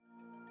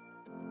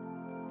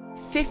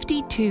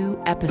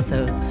52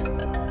 episodes,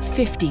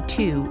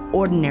 52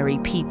 ordinary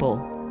people,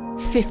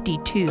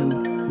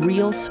 52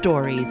 real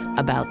stories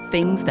about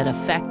things that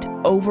affect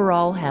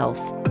overall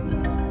health.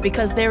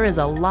 Because there is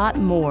a lot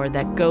more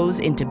that goes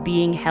into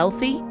being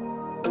healthy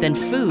than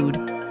food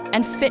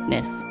and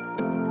fitness.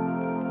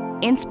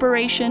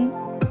 Inspiration,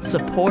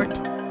 support,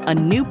 a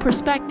new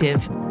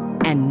perspective,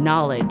 and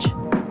knowledge.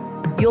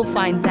 You'll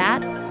find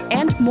that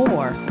and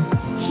more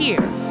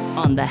here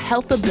on the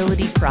Health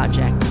Ability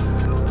Project.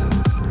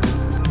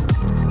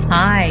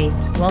 Hi,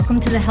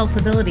 welcome to the Health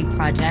Ability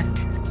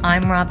Project.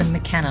 I'm Robin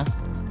McKenna.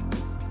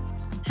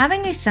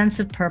 Having a sense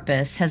of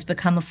purpose has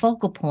become a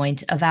focal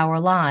point of our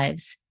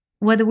lives,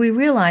 whether we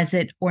realize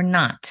it or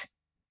not.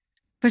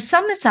 For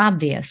some, it's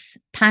obvious,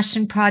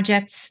 passion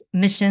projects,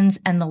 missions,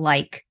 and the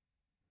like.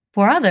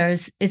 For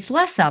others, it's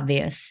less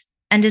obvious,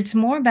 and it's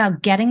more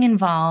about getting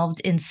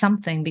involved in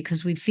something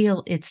because we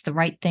feel it's the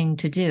right thing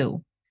to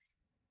do.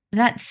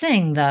 That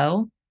thing,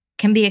 though,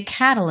 can be a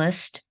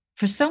catalyst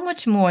for so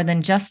much more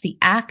than just the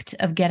act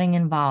of getting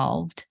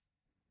involved.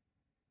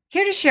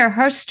 Here to share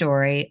her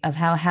story of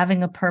how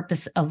having a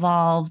purpose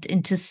evolved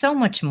into so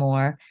much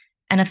more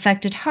and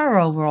affected her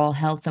overall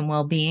health and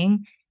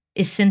well-being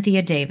is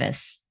Cynthia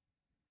Davis.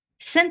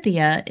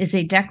 Cynthia is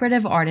a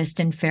decorative artist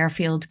in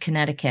Fairfield,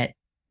 Connecticut.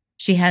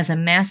 She has a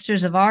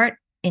Master's of Art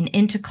in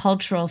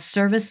Intercultural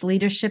Service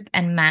Leadership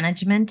and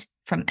Management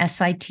from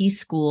SIT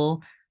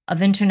School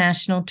of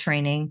International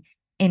Training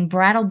in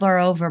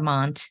Brattleboro,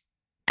 Vermont,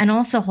 and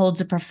also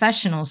holds a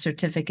professional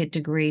certificate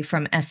degree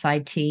from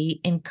SIT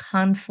in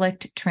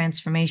conflict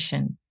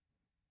transformation.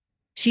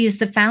 She is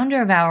the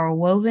founder of Our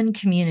Woven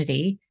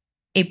Community,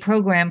 a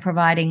program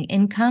providing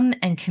income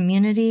and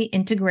community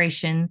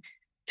integration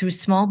through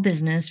small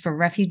business for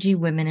refugee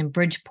women in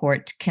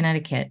Bridgeport,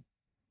 Connecticut.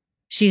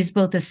 She is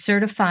both a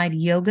certified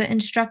yoga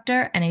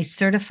instructor and a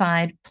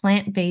certified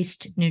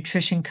plant-based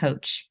nutrition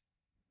coach.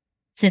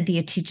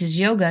 Cynthia teaches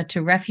yoga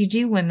to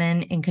refugee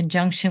women in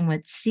conjunction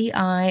with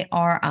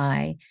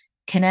CIRI,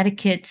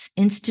 Connecticut's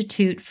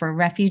Institute for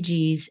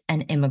Refugees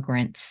and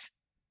Immigrants.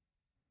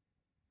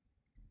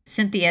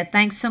 Cynthia,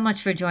 thanks so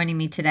much for joining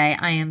me today.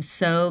 I am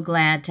so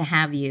glad to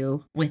have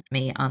you with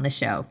me on the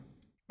show.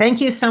 Thank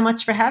you so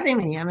much for having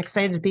me. I'm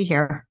excited to be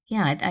here.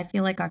 Yeah, I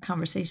feel like our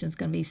conversation is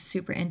going to be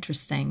super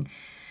interesting.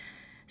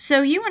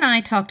 So you and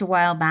I talked a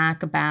while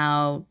back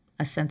about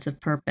a sense of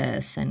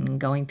purpose and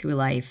going through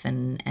life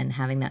and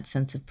having that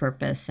sense of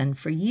purpose. And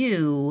for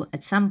you,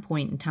 at some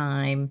point in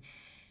time,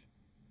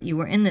 you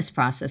were in this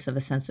process of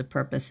a sense of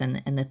purpose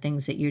and the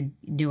things that you're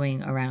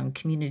doing around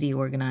community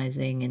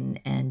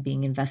organizing and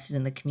being invested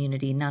in the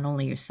community, not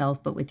only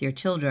yourself, but with your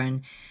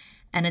children.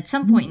 And at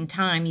some point in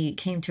time, you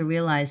came to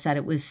realize that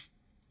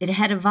it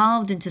had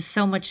evolved into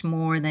so much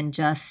more than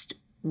just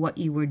what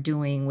you were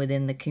doing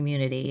within the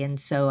community. And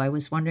so I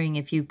was wondering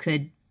if you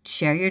could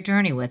share your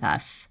journey with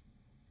us.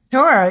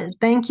 Sure.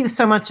 Thank you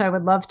so much. I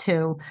would love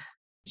to.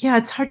 Yeah,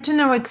 it's hard to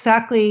know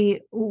exactly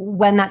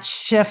when that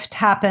shift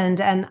happened.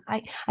 And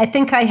I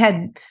think I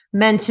had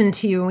mentioned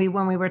to you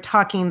when we were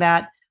talking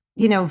that,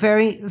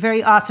 very,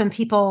 very often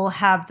people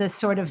have this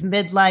sort of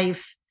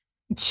midlife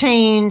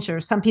change, or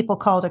some people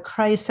call it a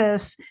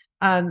crisis.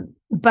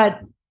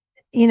 But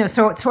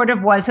so it sort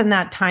of was in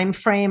that time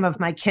frame of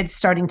my kids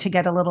starting to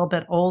get a little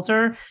bit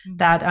older,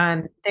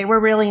 that they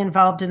were really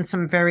involved in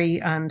some very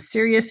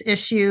serious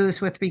issues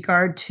with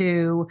regard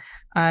to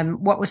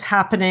what was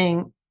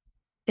happening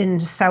in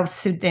South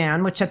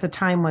Sudan, which at the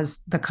time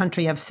was the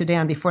country of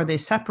Sudan before they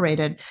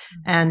separated,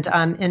 and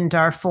in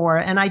Darfur.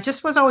 And I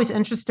just was always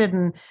interested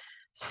in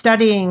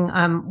studying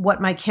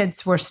what my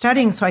kids were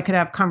studying so I could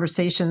have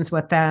conversations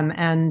with them.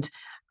 And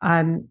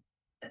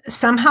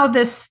somehow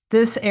this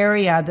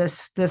area,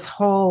 this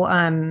whole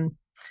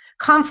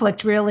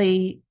conflict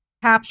really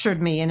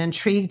captured me and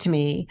intrigued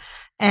me.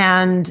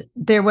 And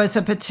there was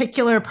a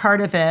particular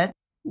part of it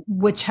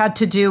which had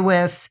to do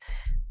with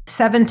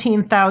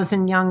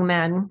 17,000 young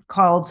men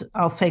called,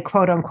 I'll say,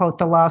 quote unquote,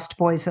 the Lost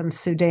Boys of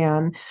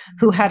Sudan,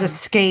 who had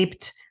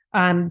escaped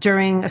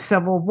during a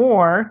civil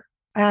war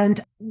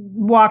and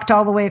walked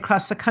all the way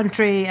across the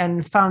country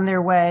and found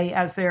their way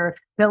as their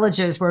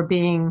villages were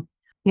being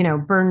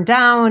burned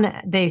down.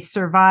 They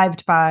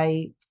survived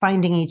by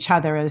finding each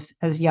other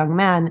as young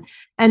men.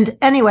 And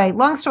anyway,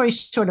 long story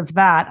short of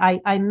that,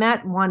 I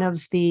met one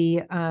of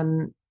the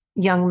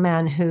young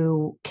men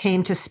who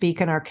came to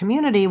speak in our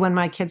community when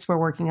my kids were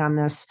working on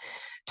this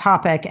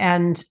topic.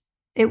 And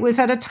it was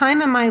at a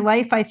time in my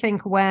life, I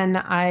think, when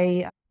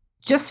I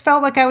just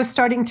felt like I was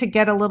starting to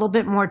get a little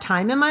bit more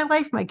time in my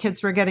life. My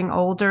kids were getting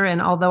older.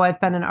 And although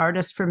I've been an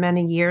artist for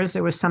many years,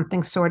 there was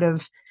something sort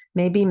of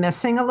maybe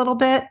missing a little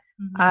bit.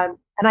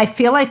 And I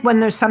feel like when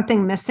there's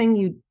something missing,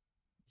 you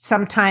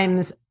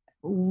sometimes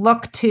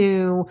look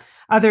to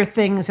other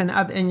things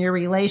in your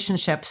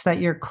relationships that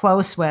you're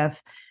close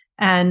with,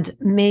 and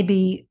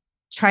maybe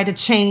try to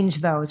change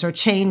those or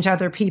change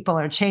other people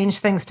or change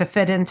things to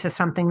fit into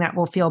something that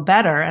will feel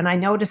better. And I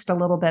noticed a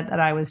little bit that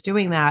I was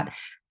doing that.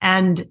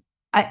 And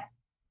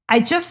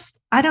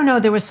I don't know,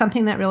 there was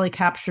something that really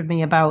captured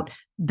me about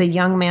the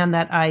young man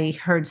that I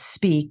heard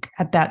speak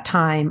at that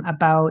time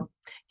about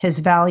his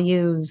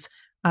values,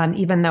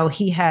 even though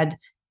he had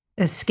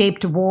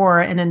escaped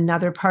war in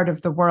another part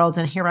of the world.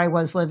 And here I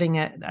was living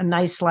a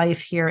nice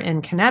life here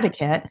in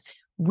Connecticut.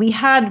 We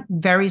had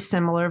very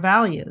similar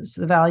values,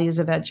 the values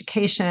of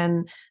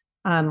education,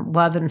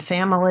 love and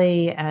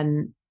family,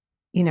 and,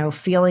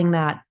 feeling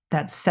that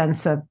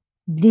sense of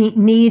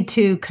need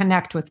to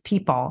connect with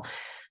people.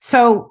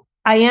 So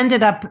I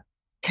ended up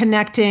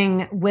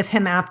connecting with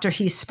him after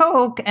he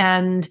spoke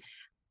and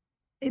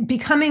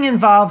becoming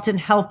involved in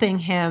helping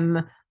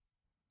him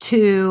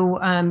to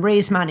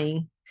raise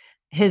money.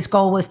 His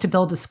goal was to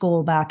build a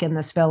school back in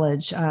this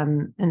village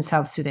in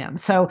South Sudan.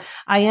 So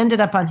I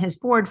ended up on his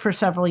board for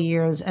several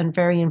years and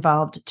very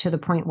involved, to the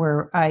point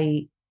where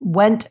I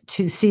went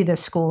to see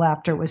this school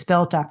after it was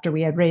built, after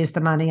we had raised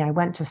the money. I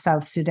went to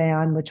South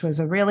Sudan, which was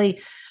a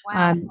really,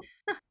 wow.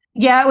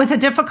 It was a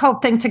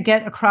difficult thing to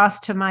get across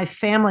to my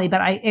family,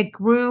 but it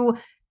grew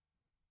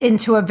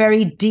into a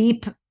very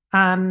deep,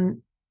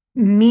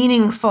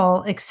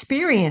 meaningful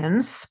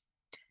experience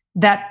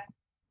that,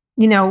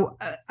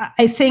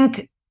 I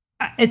think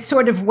it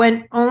sort of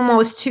went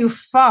almost too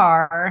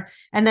far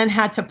and then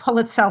had to pull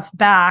itself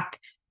back.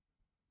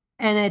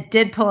 And it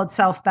did pull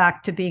itself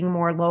back to being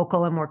more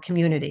local and more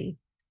community.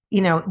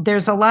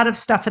 There's a lot of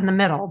stuff in the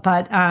middle,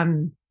 but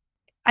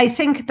I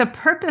think the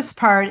purpose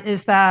part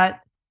is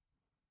that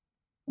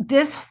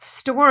this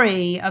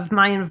story of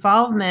my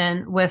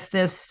involvement with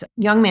this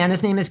young man,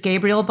 his name is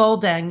Gabriel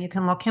Boldeng. You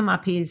can look him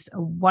up. He's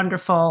a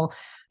wonderful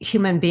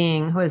human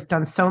being who has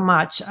done so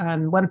much.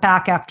 Went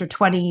back after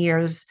 20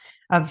 years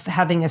of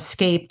having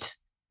escaped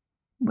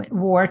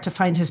war to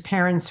find his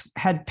parents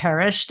had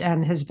perished,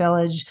 and his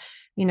village,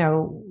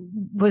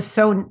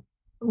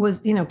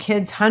 was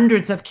kids,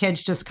 hundreds of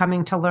kids just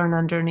coming to learn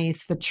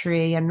underneath the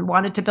tree, and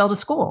wanted to build a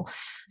school.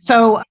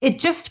 So it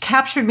just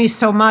captured me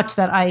so much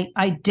that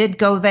I did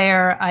go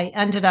there. I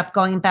ended up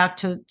going back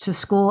to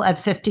school at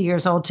 50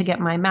 years old to get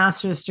my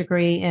master's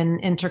degree in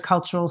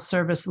intercultural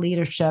service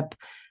leadership.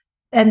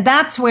 And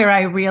that's where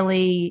I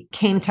really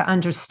came to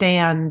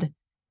understand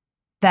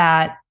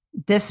that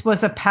this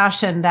was a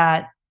passion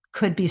that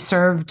could be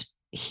served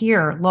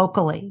here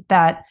locally,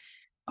 that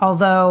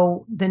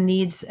although the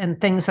needs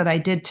and things that I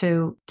did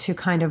to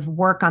kind of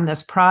work on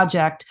this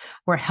project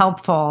were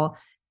helpful,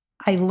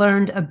 I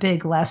learned a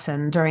big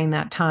lesson during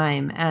that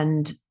time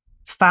and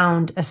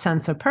found a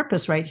sense of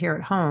purpose right here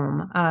at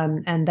home.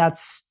 And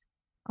that's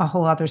a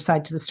whole other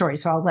side to the story.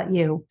 So I'll let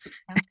you.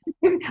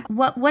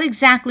 What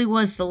exactly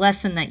was the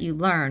lesson that you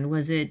learned?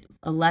 Was it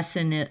a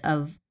lesson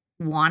of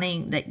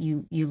wanting that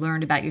you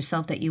learned about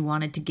yourself, that you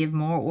wanted to give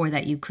more, or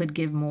that you could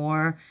give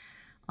more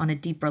on a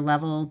deeper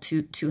level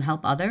to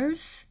help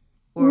others?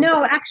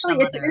 No, actually,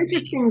 it's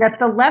interesting that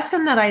the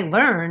lesson that I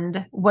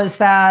learned was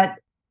that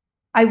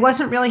I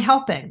wasn't really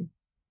helping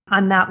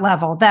on that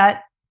level,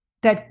 that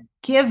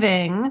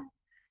giving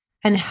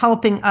and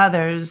helping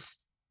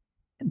others,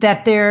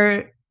 that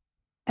there,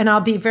 and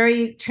I'll be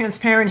very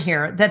transparent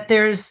here, that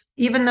there's,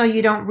 even though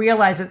you don't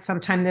realize it,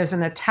 sometimes there's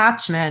an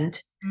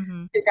attachment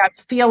to that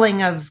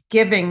feeling of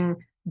giving,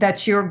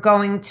 that you're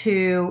going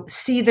to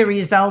see the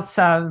results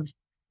of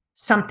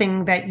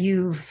something that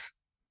you've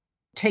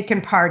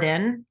taken part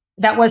in.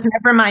 That was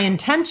never my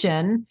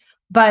intention.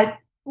 But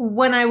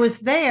when I was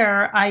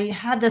there, I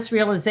had this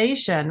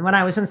realization when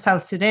I was in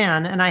South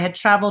Sudan, and I had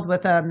traveled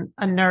with a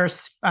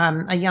nurse,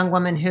 a young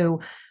woman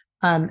who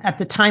at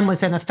the time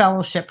was in a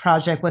fellowship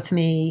project with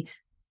me,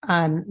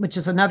 which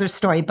is another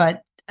story,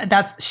 but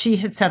she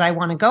had said, I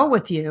want to go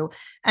with you.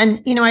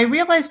 And, I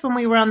realized when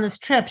we were on this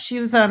trip,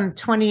 she was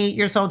 28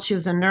 years old. She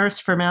was a nurse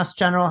for Mass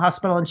General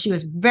Hospital, and she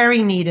was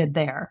very needed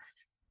there.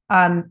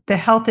 The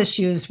health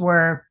issues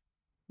were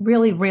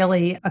really,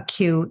 really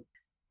acute.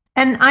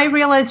 And I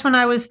realized when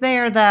I was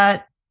there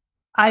that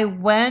I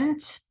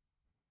went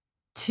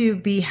to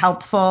be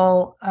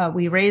helpful.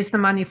 We raised the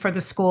money for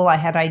the school. I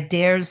had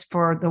ideas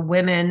for the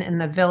women in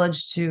the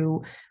village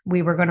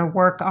we were going to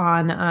work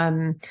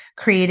on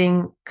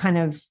creating kind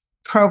of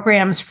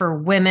programs for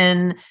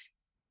women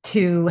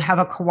to have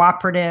a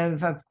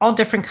cooperative of all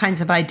different kinds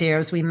of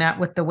ideas. We met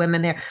with the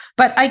women there.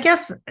 But I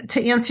guess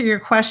to answer your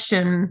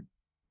question,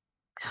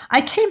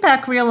 I came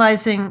back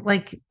realizing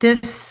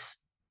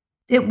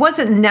it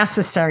wasn't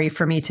necessary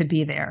for me to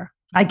be there,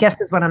 I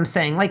guess is what I'm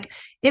saying.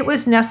 It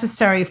was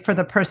necessary for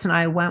the person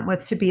I went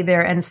with to be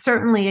there. And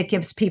certainly it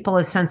gives people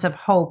a sense of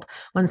hope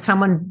when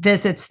someone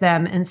visits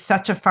them in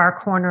such a far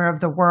corner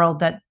of the world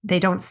that they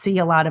don't see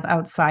a lot of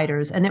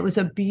outsiders. And it was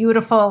a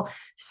beautiful,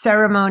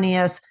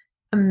 ceremonious,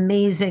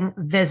 amazing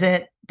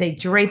visit. They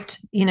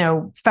draped,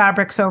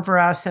 fabrics over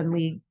us, and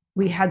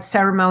we had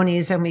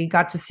ceremonies, and we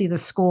got to see the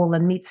school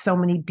and meet so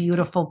many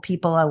beautiful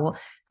people. I will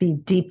be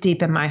deep,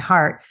 deep in my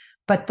heart.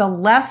 But the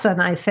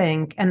lesson, I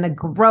think, and the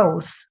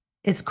growth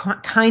is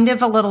kind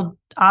of a little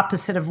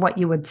opposite of what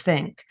you would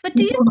think. But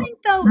do you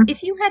think, though,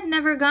 if you had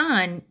never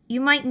gone,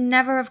 you might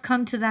never have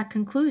come to that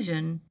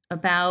conclusion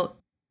about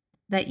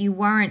that you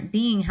weren't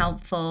being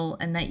helpful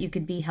and that you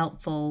could be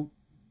helpful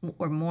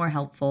or more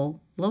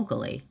helpful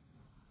locally?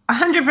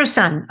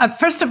 100%.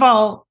 First of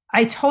all,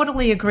 I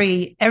totally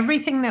agree.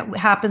 Everything that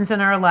happens in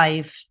our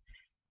life,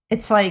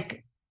 it's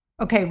like,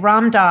 okay,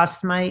 Ram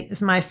Dass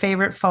is my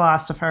favorite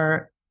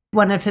philosopher.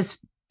 One of his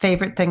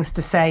favorite things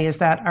to say is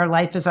that our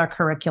life is our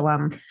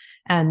curriculum,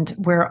 and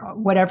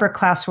whatever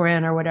class we're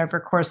in or whatever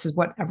courses,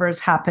 whatever is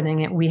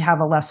happening, we have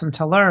a lesson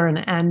to learn.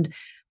 And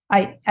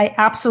I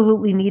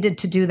absolutely needed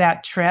to do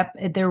that trip.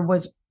 There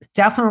was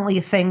definitely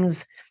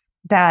things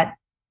that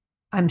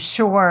I'm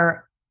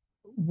sure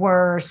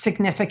were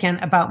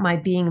significant about my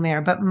being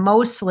there, but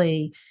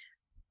mostly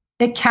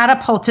it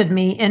catapulted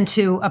me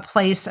into a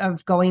place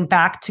of going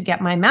back to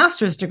get my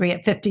master's degree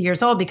at 50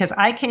 years old, because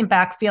I came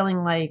back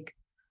feeling like,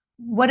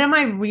 what am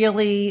I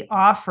really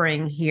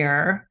offering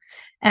here?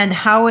 And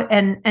how,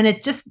 and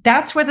it just,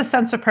 that's where the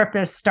sense of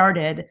purpose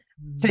started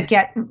to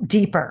get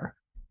deeper,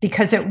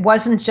 because it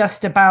wasn't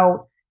just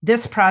about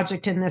this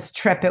project and this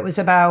trip. It was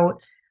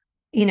about,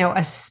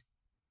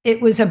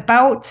 it was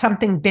about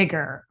something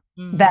bigger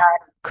that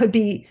could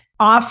be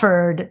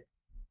offered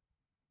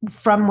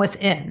from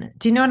within.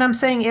 Do you know what I'm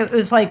saying? It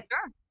was like,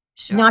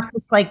 Sure. Not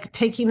just like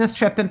taking this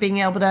trip and being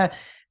able to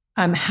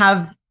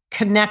have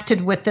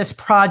connected with this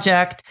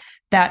project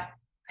that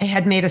I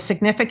had made a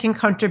significant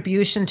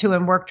contribution to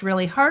and worked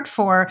really hard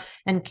for.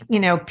 And,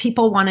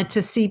 people wanted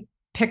to see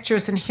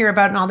pictures and hear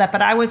about it and all that,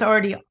 but I was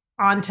already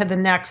on to the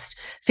next,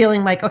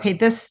 feeling like, okay,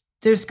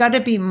 there's got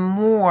to be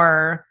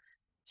more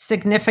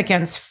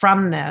significance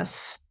from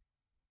this.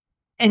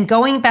 And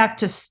going back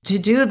to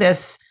do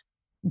this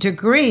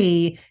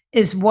degree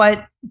is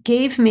what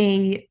gave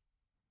me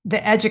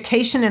the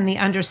education and the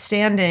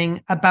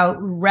understanding about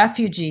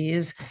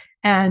refugees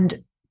and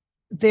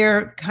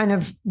their kind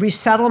of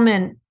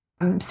resettlement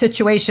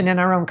situation in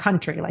our own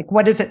country. Like,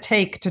 what does it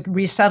take to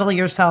resettle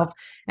yourself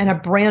in a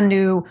brand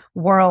new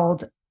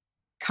world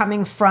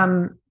coming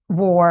from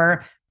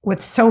war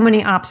with so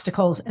many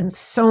obstacles and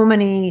so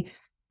many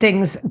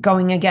things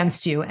going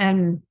against you?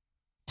 And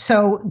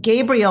so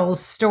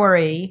Gabriel's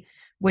story,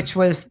 which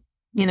was,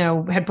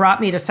 had brought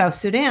me to South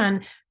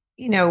Sudan,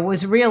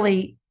 was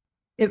really,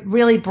 it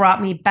really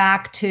brought me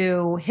back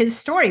to his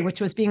story, which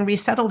was being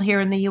resettled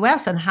here in the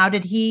US. And how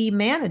did he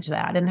manage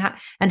that?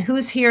 And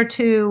who's here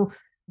to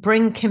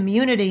bring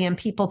community and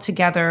people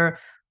together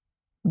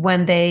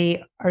when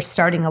they are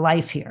starting a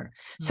life here?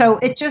 So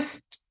it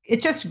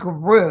just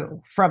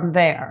grew from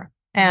there.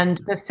 And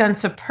the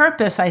sense of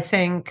purpose, I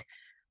think,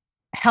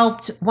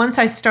 helped once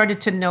I started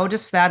to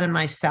notice that in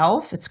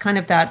myself. It's kind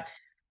of that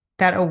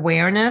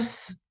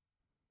awareness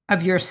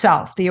of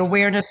yourself, the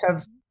awareness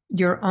of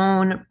your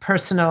own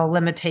personal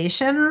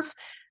limitations,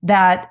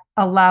 that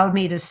allowed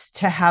me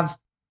to have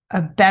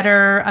a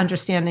better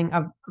understanding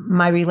of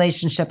my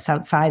relationships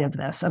outside of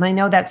this. And I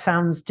know that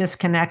sounds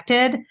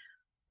disconnected,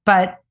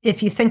 but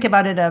if you think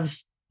about it,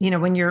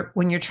 when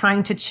you're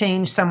trying to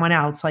change someone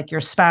else, like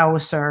your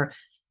spouse or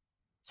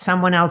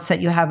someone else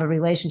that you have a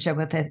relationship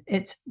with,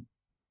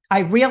 I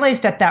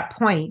realized at that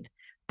point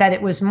that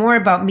it was more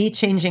about me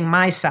changing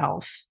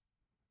myself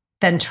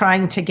than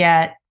trying to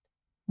get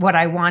what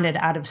I wanted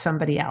out of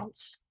somebody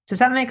else. Does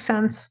that make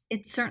sense?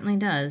 It certainly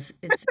does.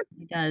 It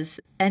certainly does.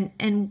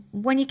 And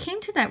when you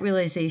came to that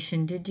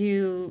realization, did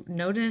you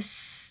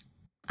notice,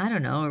 I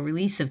don't know, a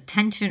release of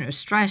tension or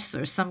stress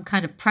or some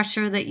kind of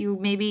pressure that you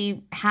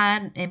maybe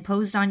had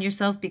imposed on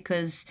yourself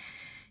because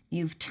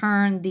you've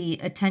turned the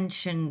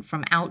attention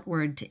from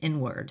outward to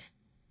inward?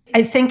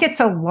 I think it's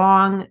a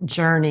long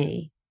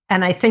journey.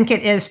 And I think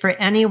it is for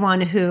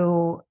anyone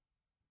who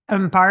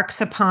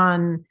embarks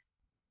upon,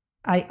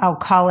 I'll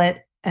call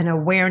it an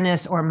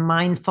awareness or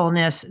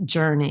mindfulness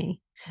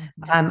journey.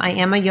 I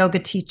am a yoga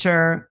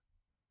teacher,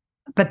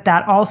 but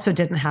that also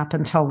didn't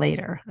happen till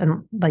later,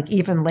 and like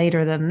even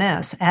later than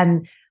this.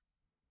 And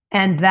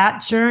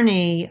that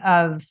journey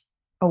of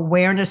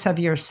awareness of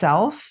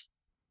yourself,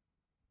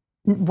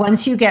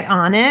 once you get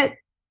on it,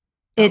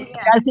 it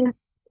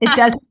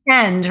doesn't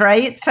end,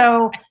 right?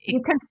 So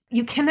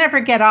you can never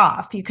get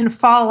off. You can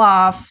fall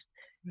off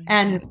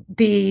and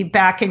be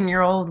back in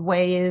your old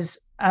ways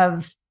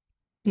of,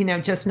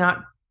 just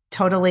not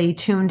totally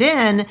tuned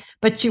in.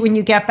 But when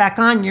you get back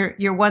on,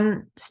 you're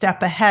one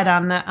step ahead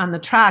on the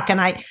track.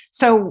 And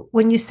so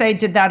when you say,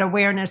 did that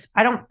awareness,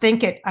 I don't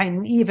think I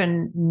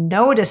even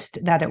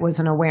noticed that it was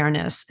an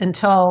awareness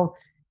until,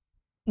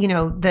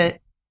 the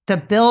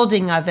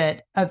building of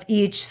it, of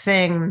each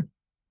thing,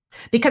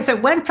 because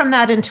it went from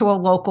that into a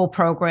local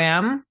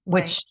program,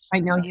 which I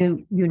know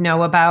you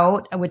know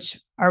about, which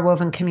our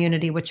Woven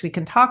Community, which we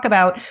can talk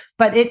about.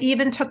 But it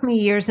even took me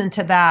years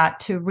into that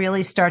to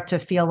really start to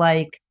feel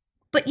like.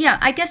 But yeah,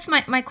 I guess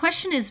my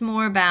question is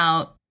more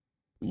about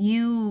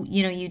you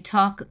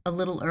talk a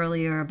little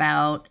earlier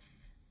about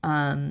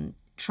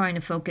trying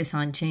to focus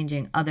on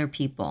changing other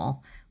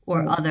people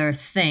or other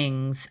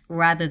things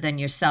rather than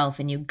yourself.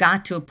 And you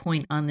got to a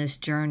point on this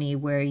journey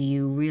where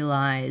you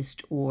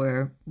realized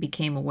or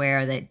became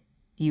aware that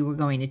you were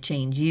going to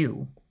change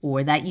you,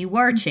 or that you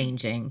were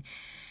changing.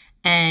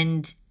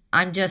 And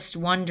I'm just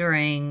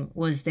wondering,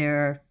 was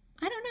there,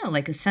 I don't know,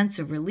 like a sense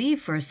of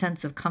relief or a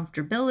sense of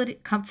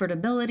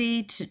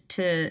comfortability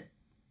to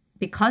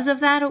because of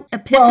that Well,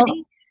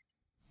 epiphany?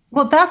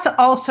 well, that's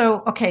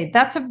also, okay,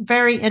 that's a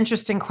very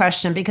interesting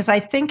question, because I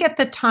think at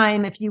the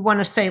time, if you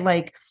want to say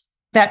like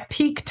that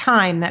peak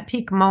time, that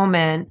peak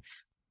moment,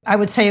 I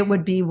would say it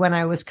would be when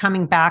I was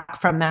coming back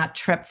from that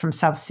trip from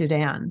South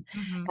Sudan.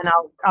 Mm-hmm. And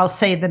I'll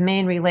say the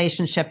main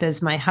relationship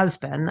is my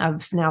husband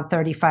of now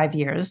 35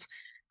 years,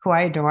 who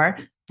I adore.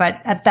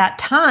 But at that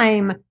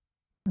time,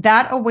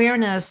 that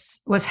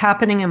awareness was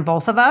happening in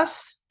both of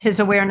us. His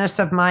awareness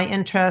of my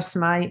interests,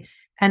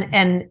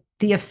 and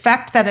the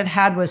effect that it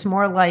had was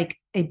more like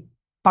a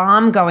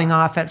bomb going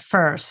off at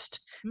first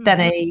than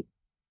a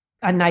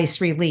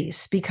nice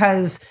release,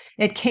 because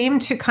it came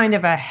to kind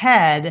of a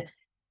head,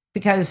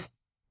 because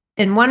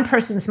in one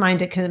person's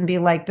mind, it can be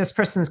like this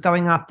person's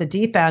going off the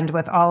deep end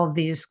with all of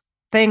these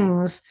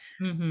things.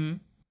 Mm-hmm.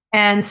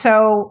 And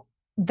so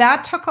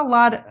that took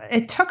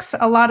it took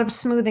a lot of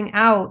smoothing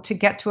out to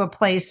get to a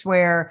place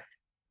where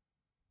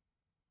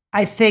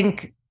I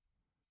think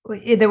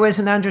there was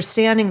an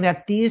understanding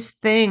that these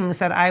things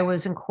that I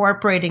was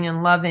incorporating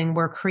and loving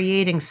were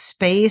creating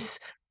space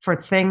for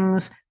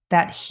things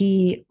that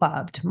he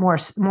loved, more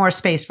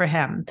space for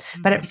him.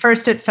 Mm-hmm. But at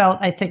first it felt,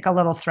 I think, a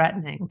little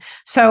threatening.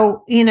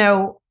 So,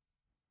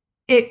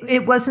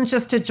 it wasn't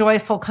just a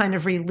joyful kind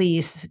of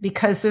release,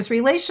 because there's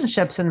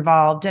relationships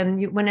involved.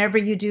 And whenever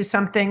you do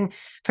something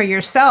for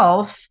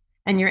yourself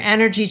and your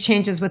energy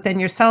changes within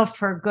yourself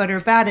for good or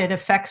bad, it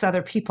affects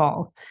other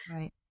people.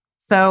 Right.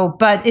 So,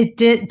 but it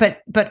did,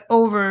 but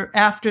over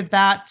after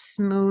that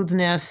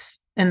smoothness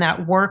and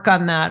that work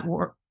on that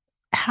work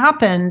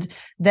happened,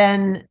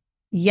 then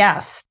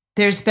yes,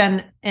 there's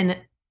been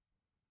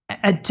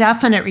a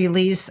definite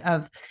release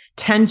of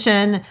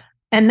tension,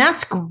 and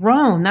that's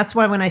grown. That's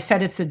why when I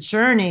said it's a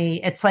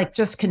journey, it's like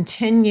just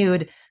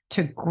continued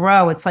to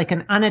grow. It's like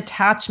an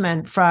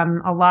unattachment from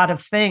a lot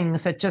of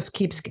things that just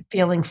keeps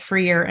feeling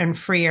freer and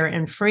freer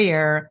and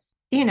freer,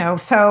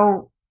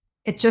 so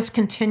it just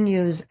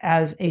continues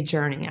as a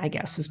journey, I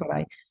guess, is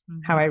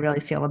how I really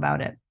feel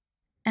about it.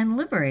 And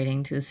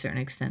liberating to a certain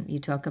extent. You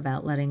talk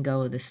about letting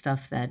go of the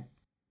stuff that,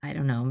 I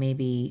don't know,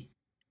 maybe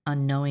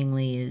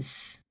unknowingly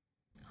is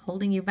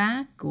holding you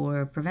back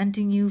or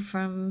preventing you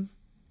from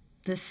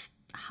this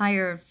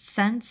higher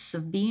sense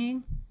of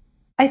being.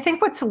 I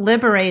think what's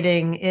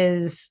liberating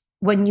is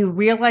when you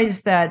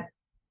realize that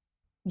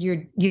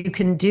you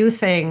can do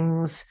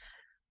things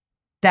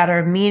that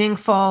are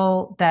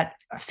meaningful, that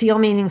feel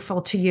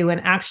meaningful to you, and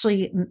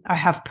actually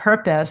have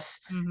purpose.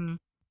 Mm-hmm.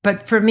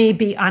 But for me,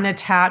 be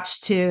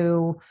unattached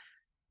to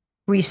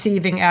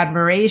receiving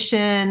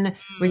admiration,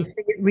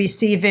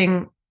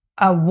 receiving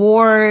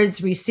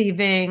awards,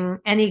 receiving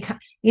any,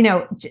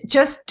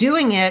 just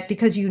doing it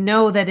because you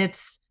know that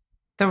it's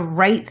the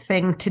right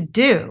thing to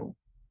do,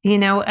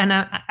 and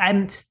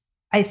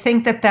I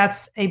think that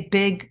that's a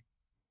big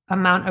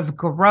amount of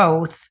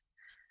growth.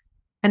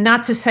 And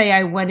not to say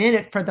I went in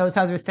it for those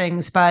other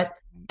things, but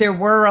there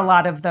were a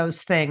lot of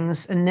those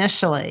things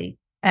initially.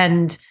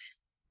 And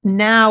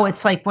now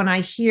it's like when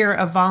I hear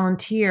a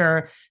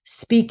volunteer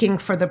speaking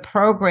for the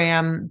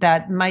program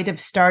that might have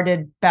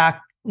started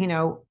back,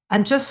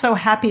 I'm just so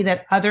happy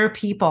that other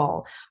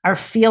people are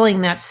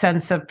feeling that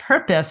sense of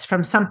purpose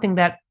from something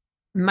that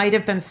might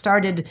have been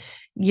started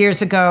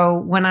years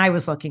ago when I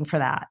was looking for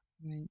that.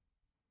 Right.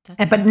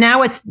 But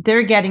now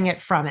they're getting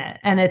it from it.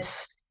 And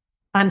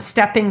I'm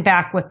stepping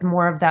back with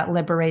more of that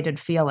liberated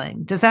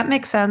feeling. Does that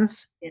make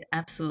sense? It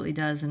absolutely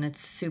does. And it's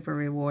super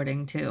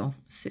rewarding too.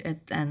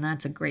 And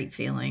that's a great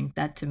feeling.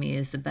 That to me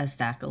is the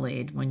best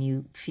accolade, when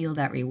you feel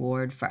that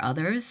reward for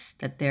others,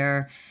 that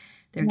they're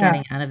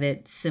getting out of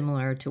it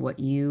similar to what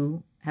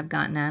you have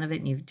gotten out of it.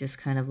 And you've just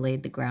kind of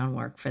laid the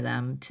groundwork for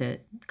them to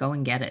go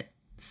and get it.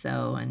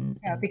 So,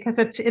 because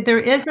there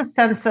is a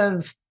sense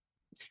of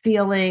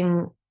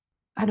feeling,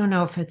 I don't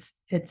know if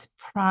it's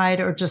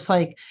pride or just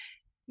like,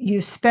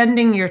 you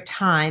spending your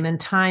time, and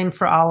time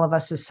for all of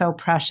us is so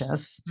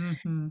precious.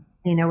 Mm-hmm.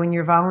 When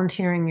you're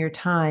volunteering your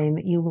time,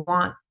 you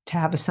want to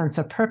have a sense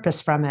of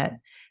purpose from it.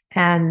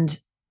 And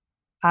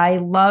I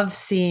love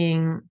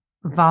seeing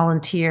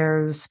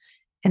volunteers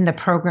in the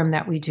program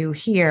that we do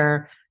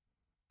here.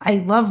 I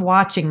love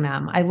watching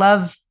them. I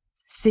love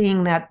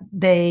seeing that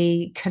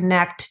they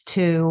connect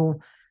to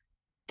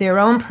their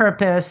own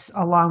purpose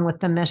along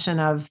with the mission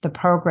of the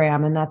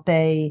program, and that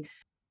they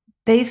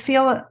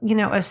feel,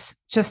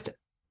 just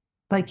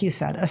like you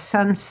said, a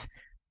sense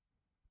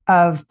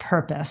of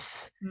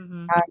purpose.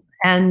 Mm-hmm.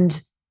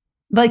 And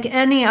like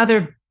any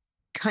other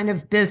kind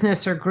of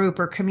business or group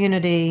or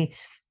community,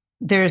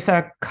 there's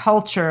a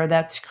culture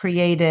that's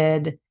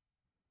created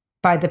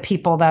by the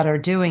people that are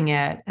doing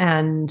it.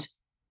 And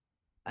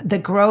the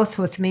growth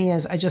with me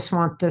is I just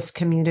want this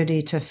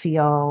community to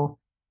feel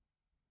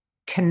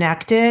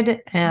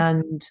connected.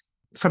 And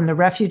from the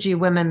refugee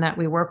women that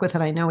we work with,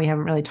 and I know we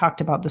haven't really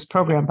talked about this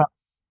program, but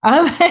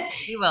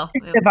we will.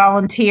 The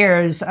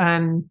volunteers,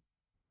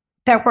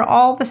 that we're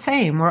all the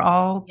same. We're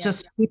all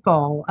just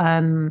people,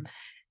 that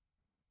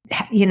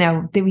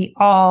we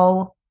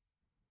all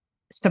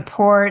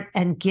support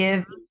and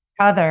give each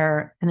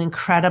other an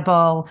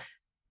incredible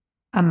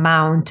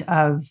amount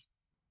of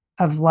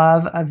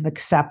love, of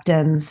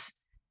acceptance,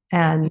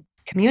 and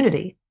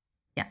community.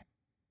 Yeah.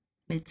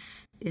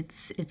 It's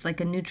like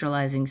a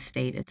neutralizing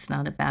state. It's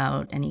not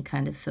about any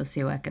kind of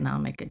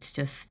socioeconomic. It's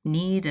just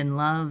need and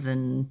love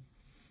and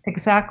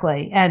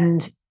Exactly.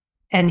 And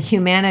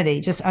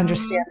humanity, just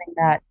understanding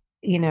that,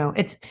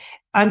 it's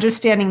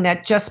understanding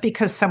that just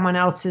because someone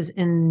else is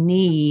in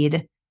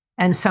need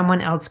and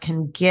someone else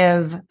can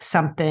give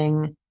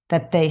something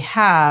that they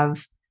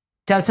have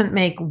doesn't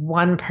make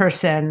one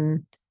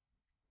person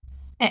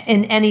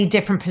in any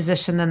different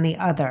position than the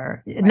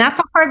other. And that's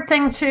a hard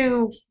thing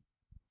to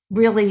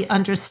really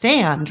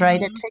understand,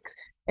 right?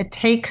 It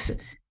takes,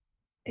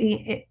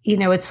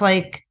 it's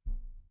like,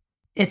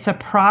 it's a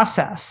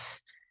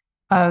process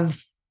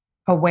of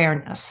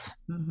awareness.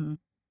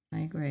 I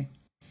agree.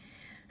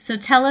 So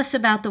tell us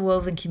about the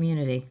woven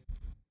community.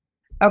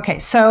 Okay,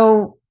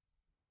 so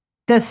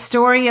the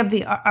story of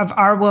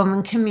our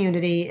woven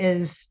community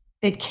is,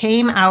 it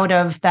came out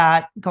of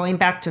that going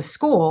back to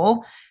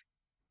school,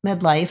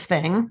 midlife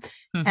thing,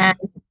 and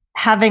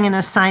having an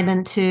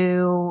assignment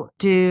to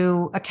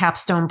do a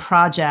capstone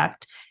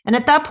project. And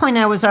at that point,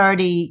 I was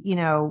already,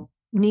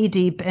 knee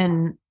deep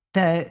in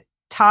the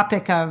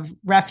topic of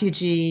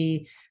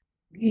refugee,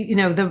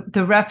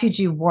 the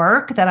refugee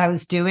work that I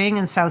was doing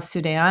in South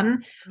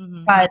Sudan,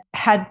 but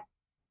had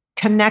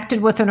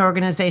connected with an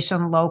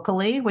organization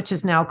locally, which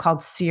is now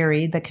called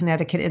CIRI, the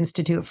Connecticut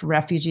Institute for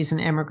Refugees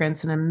and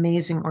Immigrants, an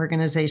amazing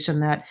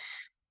organization that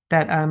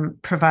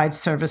provides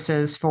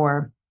services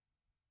for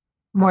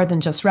more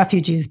than just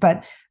refugees.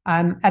 But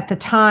at the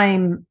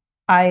time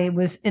I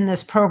was in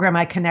this program,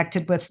 I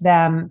connected with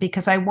them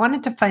because I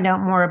wanted to find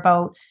out more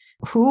about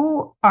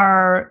who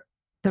are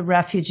the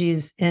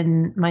refugees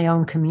in my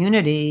own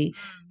community.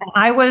 And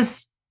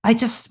I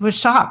just was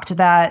shocked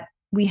that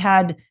we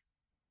had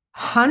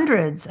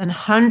hundreds and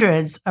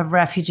hundreds of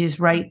refugees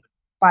right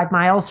 5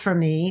 miles from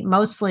me,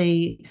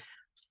 mostly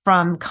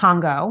from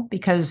Congo,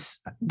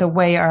 because the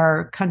way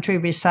our country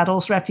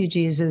resettles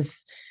refugees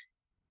is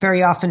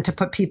very often to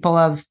put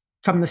people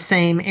from the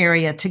same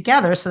area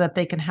together so that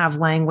they can have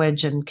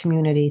language and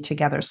community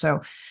together.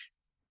 So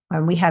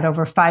we had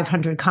over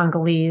 500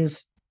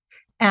 Congolese.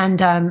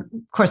 And of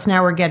course,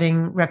 now we're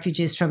getting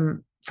refugees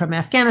from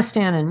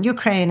Afghanistan and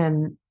Ukraine,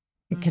 and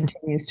it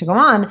continues to go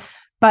on.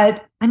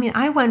 But I mean,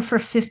 I went for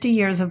 50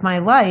 years of my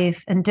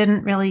life and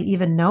didn't really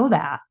even know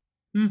that.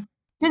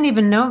 Didn't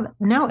even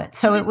know it.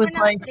 So it was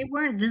like they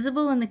weren't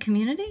visible in the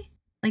community,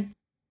 like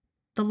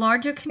the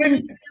larger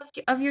community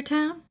of your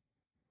town.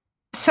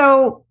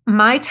 So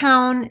my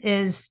town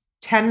is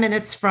 10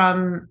 minutes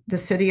from the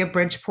city of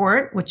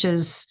Bridgeport, which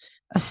is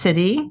a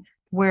city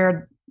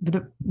where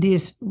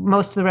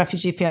most of the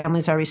refugee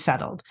families are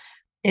resettled.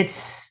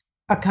 It's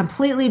a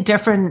completely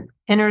different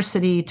inner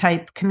city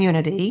type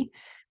community,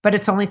 but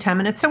it's only 10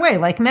 minutes away.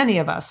 Like many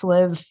of us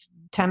live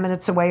 10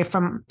 minutes away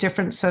from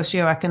different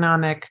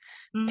socioeconomic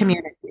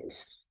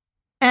communities.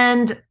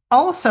 And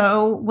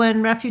also,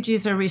 when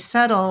refugees are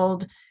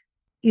resettled,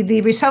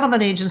 the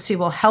resettlement agency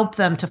will help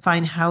them to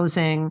find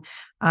housing,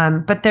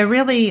 but they're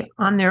really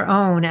on their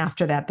own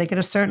after that. They get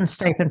a certain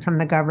stipend from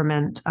the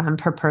government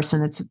per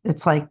person.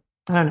 It's like,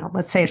 I don't know,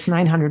 let's say it's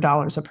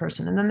 $900 a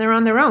person, and then they're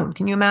on their own.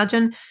 Can you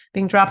imagine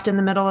being dropped in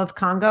the middle of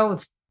Congo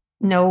with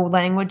no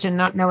language and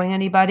not knowing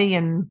anybody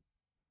and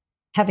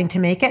having to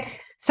make it?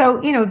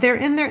 So, they're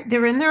in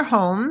their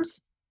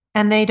homes,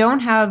 and they don't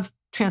have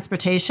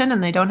transportation,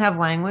 and they don't have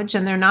language,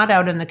 and they're not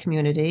out in the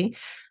community.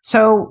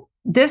 So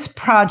this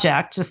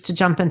project, just to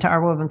jump into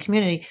our woven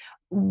community,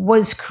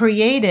 was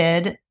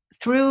created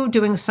through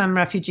doing some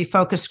refugee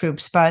focus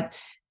groups, but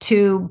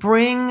to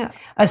bring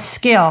a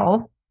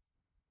skill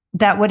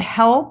that would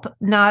help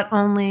not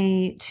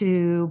only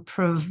to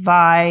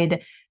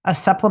provide a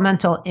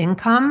supplemental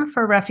income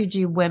for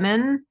refugee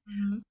women,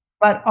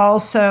 but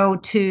also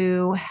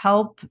to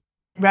help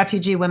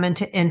refugee women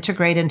to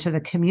integrate into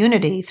the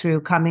community through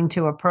coming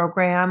to a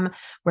program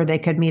where they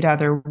could meet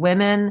other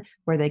women,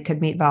 where they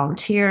could meet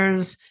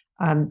volunteers.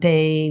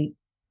 They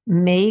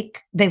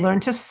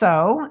learned to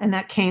sew, and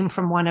that came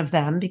from one of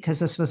them because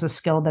this was a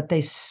skill that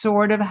they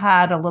sort of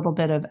had a little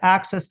bit of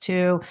access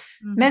to.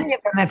 Many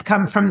of them have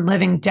come from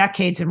living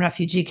decades in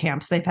refugee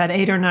camps. They've had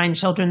 8 or 9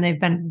 children. They've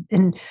been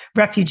in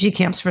refugee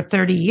camps for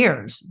 30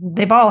 years.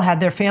 They've all had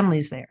their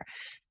families there.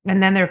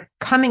 And then they're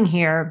coming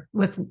here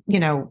with,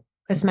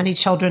 as many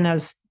children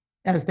as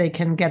they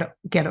can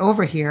get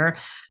over here.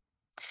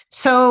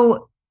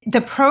 So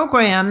the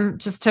program,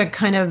 just to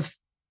kind of,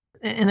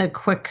 in a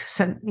quick,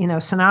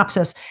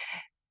 synopsis,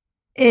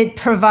 it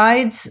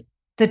provides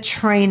the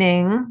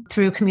training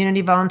through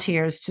community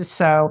volunteers to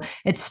sew.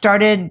 It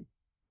started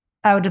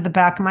out of the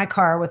back of my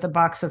car with a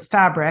box of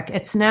fabric.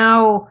 It's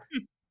now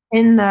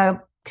in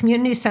the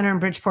community center in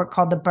Bridgeport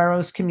called the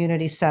Burroughs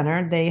Community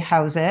Center. They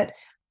house it.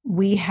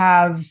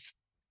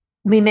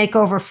 We make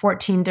over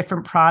 14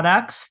 different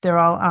products. They're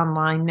all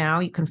online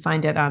now. You can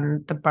find it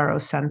on the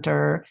Burroughs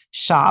Center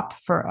shop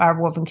for our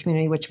woven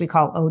community, which we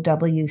call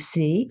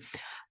OWC.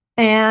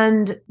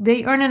 And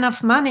they earn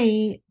enough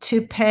money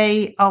to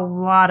pay a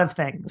lot of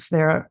things.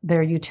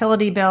 Their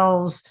utility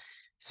bills,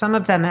 Some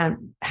of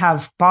them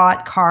have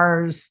bought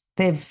cars.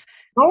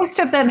 Most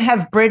of them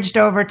have bridged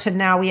over to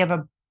now. We have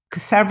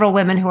several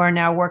women who are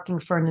now working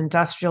for an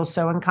industrial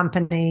sewing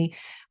company.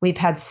 We've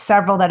had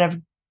several that have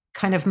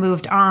kind of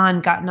moved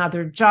on, gotten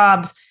other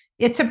jobs.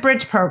 It's a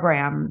bridge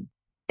program.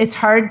 It's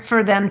hard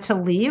for them to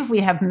leave. We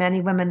have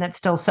many women that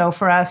still sew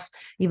for us,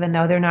 even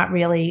though they're not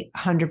really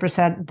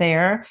 100%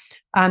 there,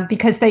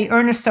 because they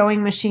earn a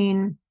sewing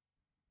machine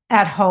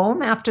at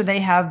home after they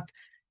have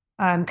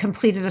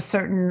completed a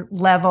certain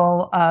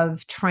level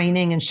of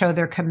training and show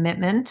their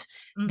commitment.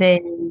 Mm-hmm.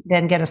 They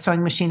then get a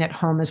sewing machine at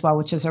home as well,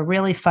 which is a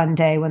really fun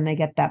day when they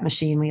get that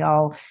machine. We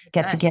all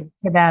get to give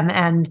to them.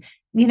 And,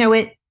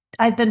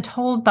 I've been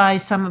told by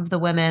some of the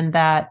women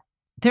that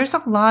there's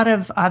a lot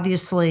of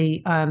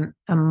obviously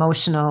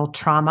emotional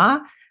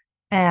trauma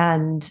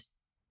and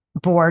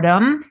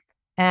boredom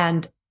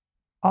and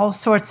all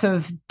sorts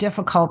of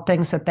difficult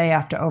things that they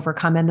have to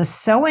overcome. And the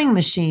sewing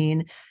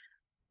machine,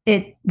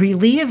 it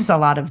relieves a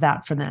lot of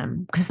that for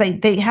them because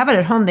they have it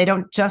at home. They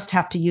don't just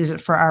have to use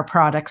it for our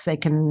products. They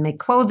can make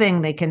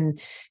clothing. They can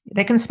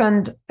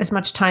spend as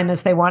much time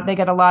as they want. They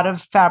get a lot of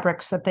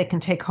fabrics that they can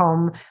take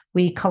home.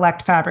 We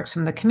collect fabrics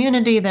from the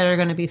community that are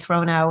going to be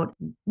thrown out,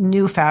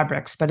 new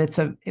fabrics, but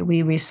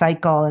we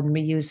recycle and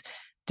we use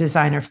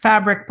designer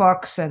fabric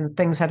books and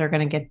things that are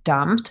going to get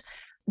dumped.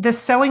 The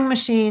sewing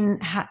machine,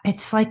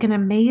 it's like an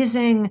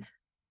amazing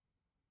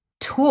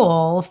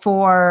tool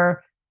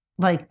for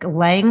like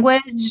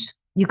language.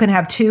 You can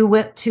have two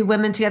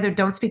women together,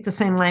 don't speak the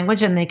same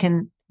language,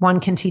 and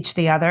one can teach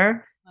the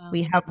other. Wow.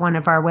 We have one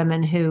of our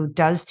women who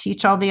does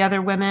teach all the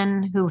other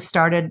women who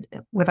started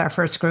with our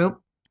first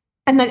group.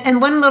 And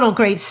one little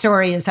great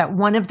story is that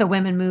one of the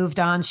women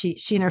moved on. She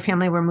and her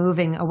family were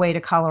moving away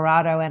to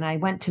Colorado, and I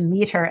went to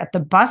meet her at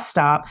the bus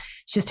stop.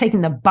 She was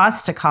taking the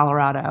bus to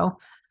Colorado.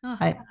 Oh,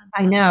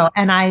 I know.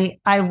 And I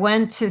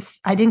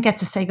didn't get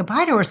to say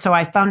goodbye to her. So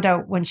I found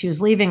out when she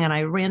was leaving and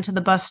I ran to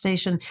the bus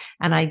station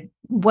and I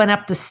went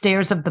up the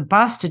stairs of the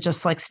bus to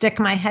just like stick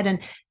my head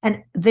in.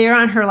 And there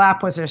on her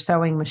lap was her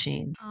sewing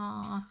machine.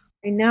 Aww.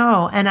 I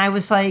know. And I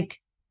was like,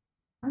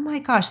 oh my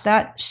gosh,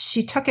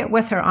 she took it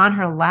with her on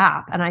her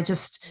lap. And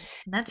that's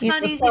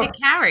not easy to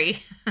carry.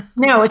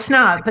 No, it's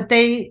not. But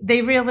they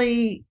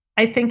really,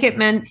 I think it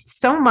meant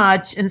so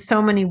much in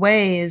so many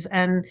ways.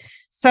 And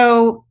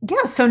so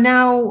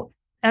now,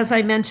 as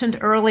I mentioned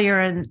earlier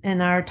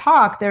in our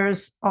talk,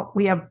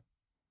 we have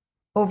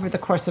over the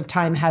course of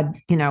time had,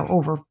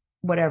 over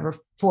whatever,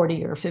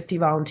 40 or 50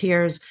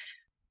 volunteers,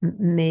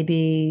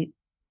 maybe,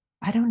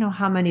 I don't know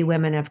how many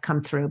women have come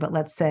through, but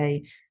let's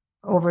say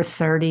over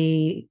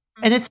 30.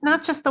 And it's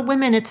not just the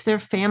women, it's their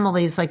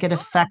families. Like it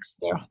affects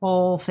their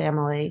whole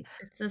family.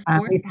 It's a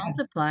force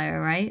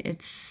multiplier, right?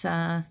 It's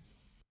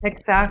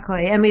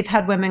exactly. And we've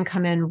had women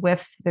come in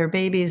with their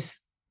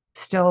babies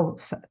still,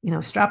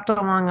 strapped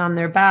along on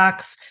their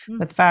backs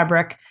with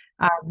fabric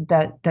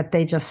that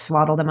they just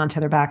swaddle them onto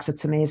their backs.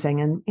 It's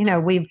amazing. And,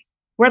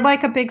 we're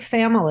like a big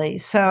family.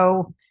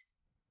 So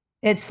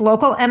it's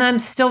local. And I'm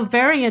still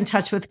very in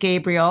touch with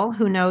Gabriel,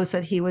 who knows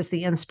that he was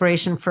the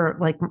inspiration for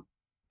like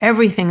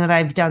everything that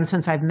I've done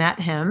since I've met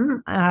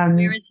him.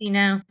 Where is he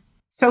now?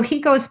 So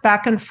he goes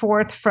back and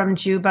forth from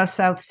Juba,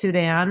 South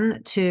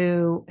Sudan,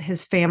 to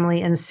his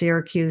family in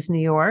Syracuse,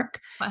 New York.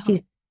 Wow.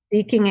 He's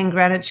speaking in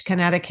Greenwich,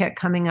 Connecticut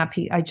coming up.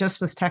 I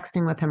just was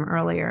texting with him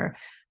earlier.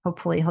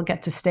 Hopefully he'll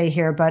get to stay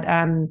here. But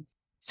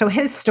so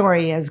his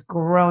story has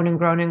grown and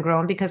grown and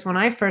grown because when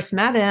I first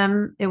met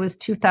him, it was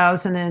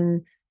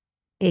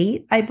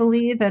 2008, I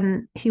believe.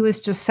 And he was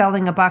just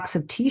selling a box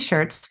of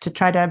T-shirts to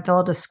try to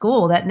build a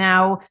school that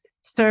now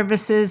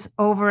services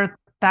over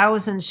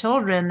 1,000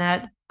 children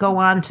that go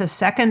on to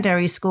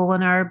secondary school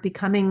and are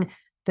becoming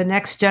the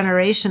next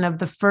generation of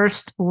the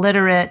first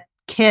literate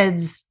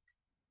kids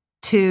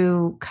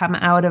to come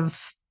out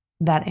of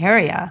that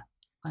area.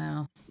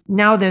 Wow.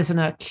 Now there's an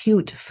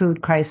acute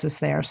food crisis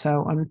there.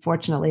 So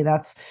unfortunately,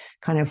 that's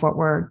kind of what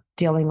we're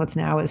dealing with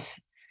now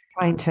is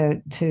trying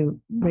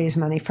to raise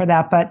money for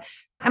that. But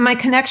my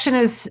connection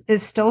is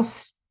still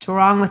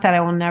strong with that. I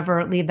will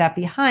never leave that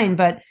behind.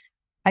 But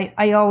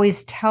I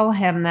always tell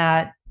him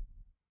that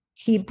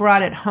he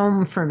brought it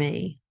home for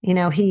me.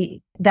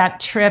 That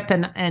trip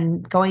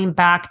and going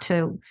back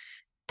to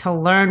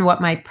learn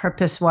what my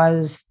purpose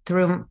was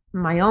through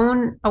my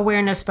own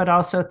awareness, but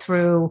also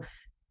through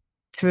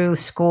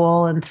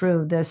school and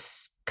through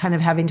this kind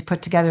of having to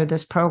put together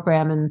this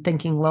program and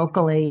thinking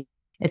locally,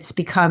 it's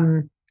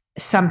become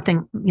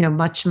something,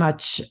 much,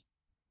 much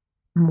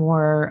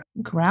more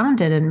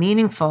grounded and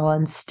meaningful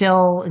and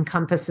still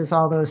encompasses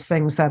all those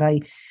things that I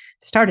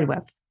started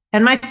with.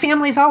 And my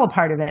family's all a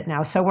part of it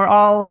now. So we're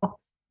all,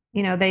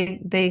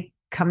 they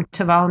come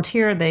to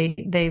volunteer.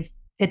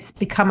 It's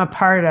become a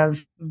part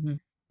of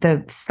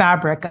the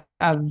fabric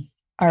of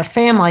our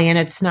family. And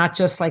it's not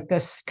just like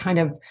this kind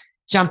of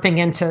jumping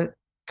into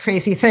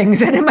crazy things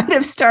that it might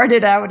have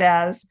started out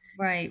as.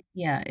 Right.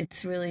 Yeah.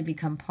 It's really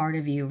become part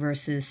of you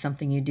versus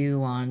something you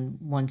do on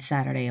one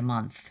Saturday a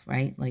month,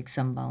 right? Like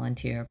some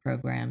volunteer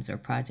programs or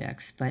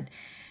projects. But,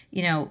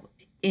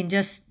 in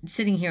just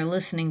sitting here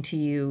listening to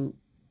you,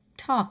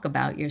 talk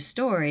about your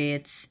story,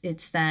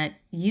 it's that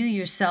you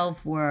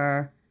yourself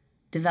were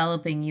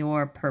developing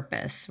your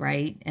purpose,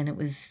 right? And it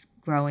was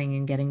growing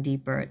and getting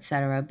deeper,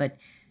 etc. But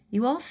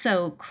you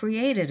also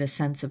created a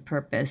sense of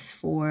purpose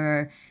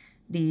for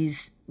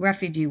these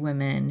refugee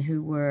women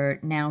who were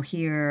now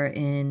here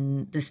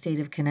in the state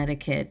of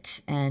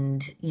Connecticut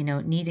and,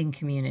 needing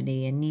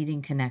community and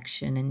needing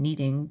connection and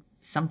needing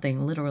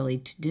something literally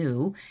to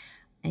do.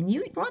 And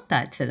you brought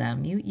that to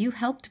them. You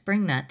helped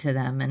bring that to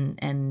them,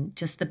 and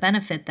just the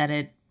benefit that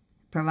it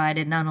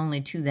provided not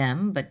only to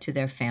them but to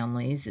their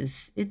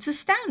families it's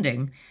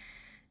astounding.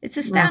 It's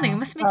astounding. Yeah. It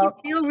must make you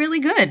feel really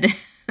good.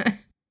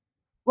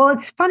 Well,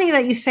 it's funny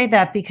that you say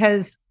that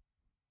because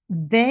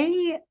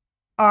they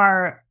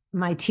are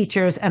my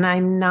teachers, and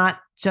I'm not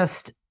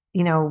just,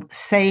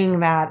 saying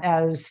that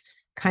as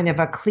kind of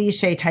a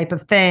cliche type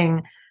of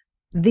thing.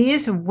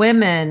 These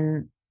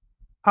women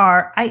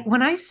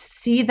when I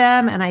see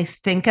them and I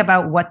think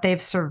about what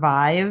they've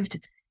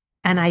survived,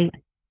 and I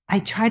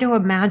try to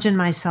imagine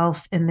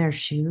myself in their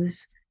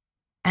shoes,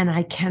 and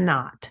I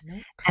cannot.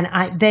 Nope.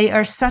 And they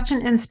are such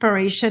an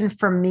inspiration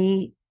for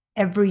me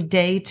every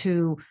day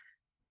to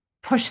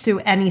push through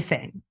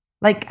anything.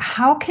 Like,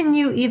 how can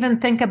you even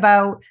think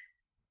about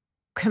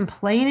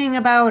complaining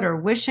about or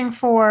wishing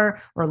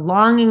for or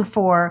longing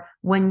for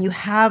when you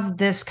have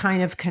this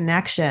kind of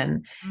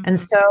connection? Mm-hmm. And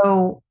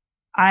so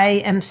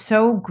I am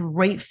so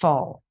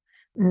grateful,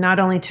 not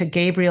only to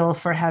Gabriel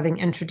for having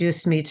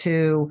introduced me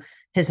to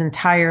his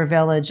entire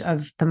village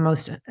of the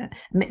most,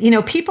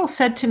 people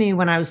said to me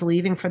when I was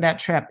leaving for that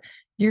trip,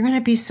 you're going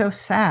to be so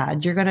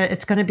sad.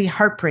 It's going to be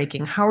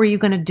heartbreaking. How are you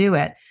going to do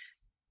it?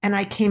 And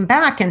I came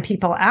back and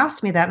people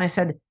asked me that. And I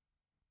said,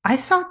 I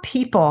saw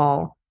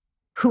people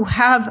who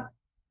have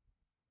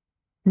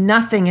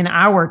nothing in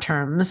our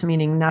terms,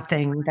 meaning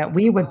nothing that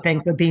we would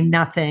think would be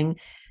nothing,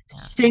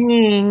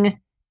 singing,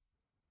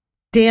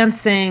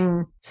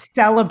 dancing,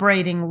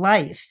 celebrating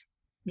life.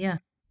 Yeah.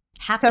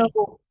 Happy.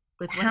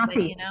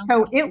 Happy.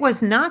 So it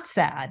was not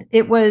sad.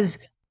 It was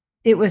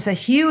a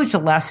huge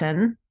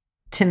lesson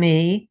to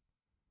me.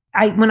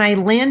 When I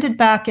landed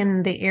back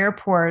in the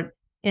airport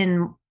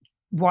in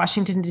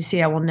Washington,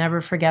 D.C., I will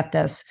never forget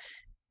this.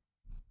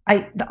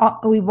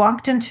 We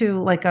walked into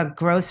like a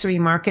grocery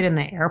market in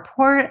the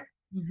airport,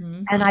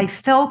 mm-hmm. and I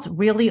felt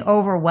really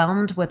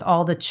overwhelmed with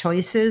all the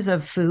choices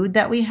of food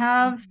that we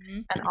have,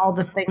 mm-hmm. and all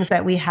the things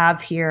that we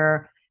have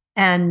here.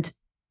 And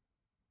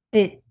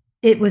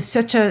it was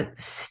such a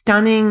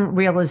stunning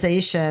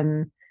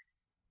realization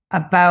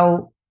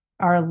about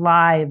our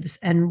lives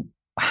and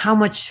how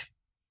much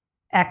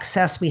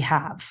excess we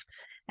have.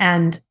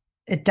 And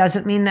it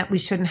doesn't mean that we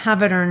shouldn't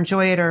have it or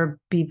enjoy it or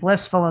be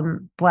blissful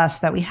and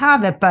blessed that we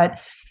have it. But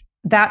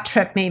that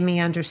trip made me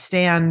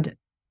understand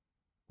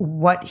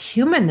what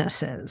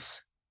humanness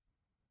is,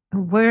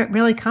 where it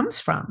really comes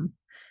from.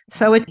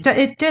 So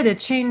it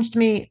changed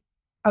me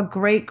a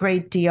great,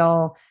 great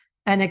deal,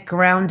 and it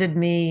grounded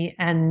me.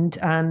 And,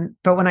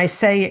 but when I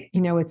say,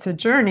 it's a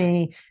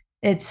journey,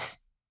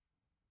 it's,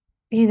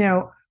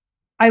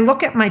 I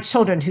look at my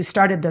children who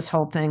started this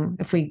whole thing.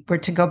 If we were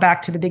to go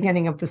back to the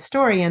beginning of the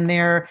story and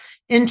their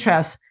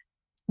interests,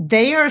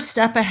 they are a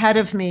step ahead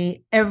of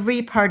me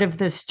every part of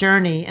this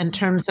journey in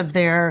terms of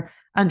their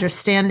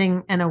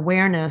understanding and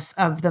awareness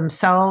of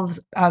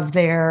themselves, of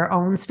their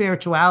own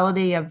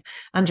spirituality, of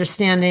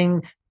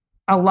understanding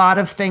a lot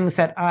of things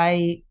that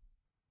I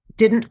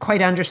didn't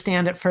quite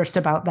understand at first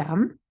about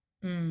them.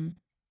 Mm.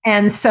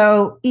 And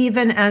so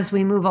even as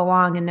we move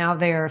along, and now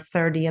they're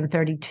 30 and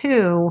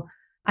 32,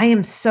 I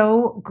am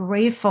so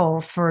grateful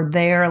for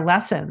their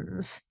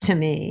lessons to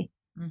me,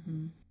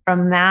 mm-hmm.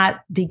 from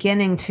that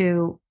beginning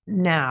to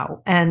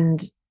now.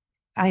 And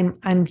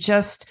I'm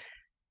just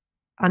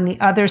on the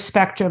other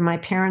spectrum. My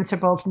parents are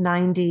both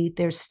 90.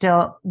 They're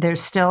still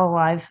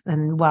alive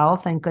and well,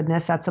 thank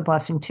goodness. That's a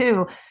blessing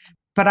too.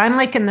 But I'm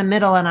like in the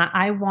middle, and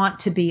I want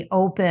to be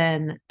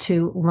open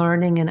to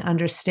learning and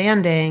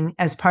understanding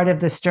as part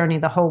of this journey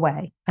the whole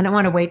way. I don't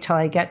want to wait till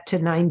I get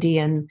to 90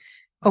 and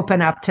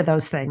open up to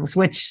those things,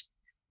 which,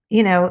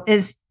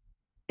 is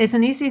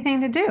an easy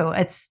thing to do.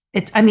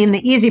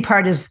 The easy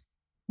part is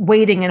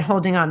waiting and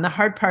holding on. The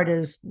hard part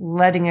is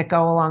letting it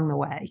go along the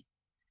way.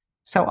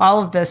 So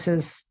all of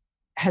this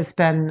has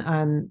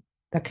been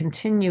a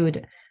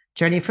continued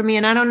journey for me.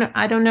 And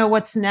I don't know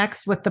what's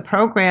next with the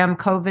program.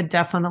 COVID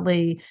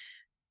definitely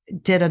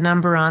did a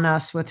number on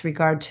us with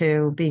regard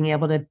to being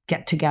able to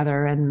get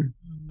together, and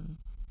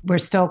we're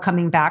still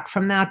coming back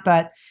from that,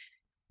 but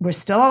we're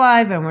still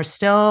alive and we're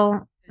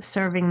still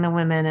serving the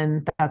women.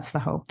 And that's the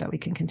hope, that we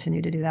can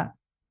continue to do that.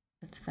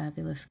 That's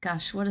fabulous.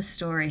 Gosh, what a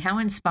story. How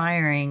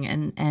inspiring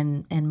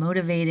and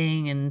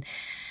motivating, and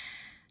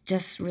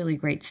just really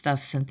great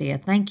stuff, Cynthia.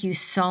 Thank you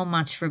so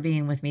much for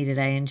being with me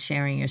today and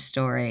sharing your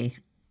story.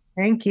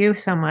 Thank you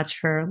so much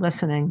for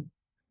listening.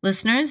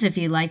 Listeners, if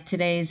you liked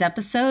today's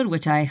episode,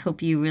 which I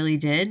hope you really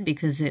did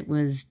because it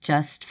was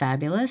just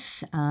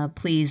fabulous,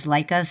 please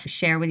like us,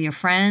 share with your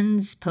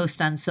friends,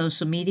 post on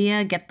social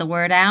media, get the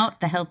word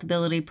out, the Health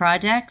Ability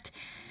Project.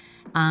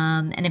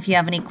 And if you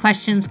have any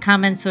questions,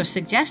 comments, or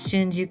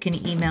suggestions, you can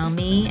email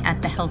me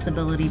at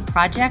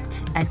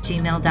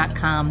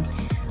thehealthabilityproject@gmail.com.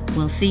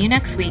 We'll see you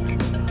next week.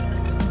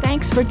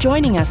 Thanks for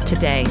joining us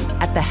today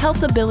at the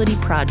Health Ability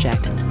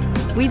Project.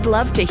 We'd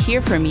love to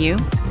hear from you,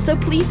 so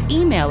please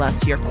email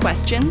us your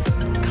questions,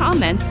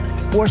 comments,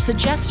 or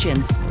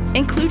suggestions,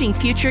 including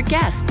future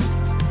guests,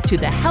 to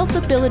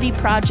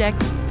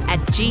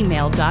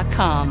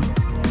thehealthabilityproject@gmail.com.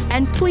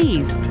 And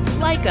please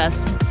like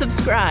us,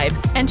 subscribe,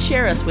 and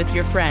share us with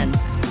your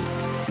friends.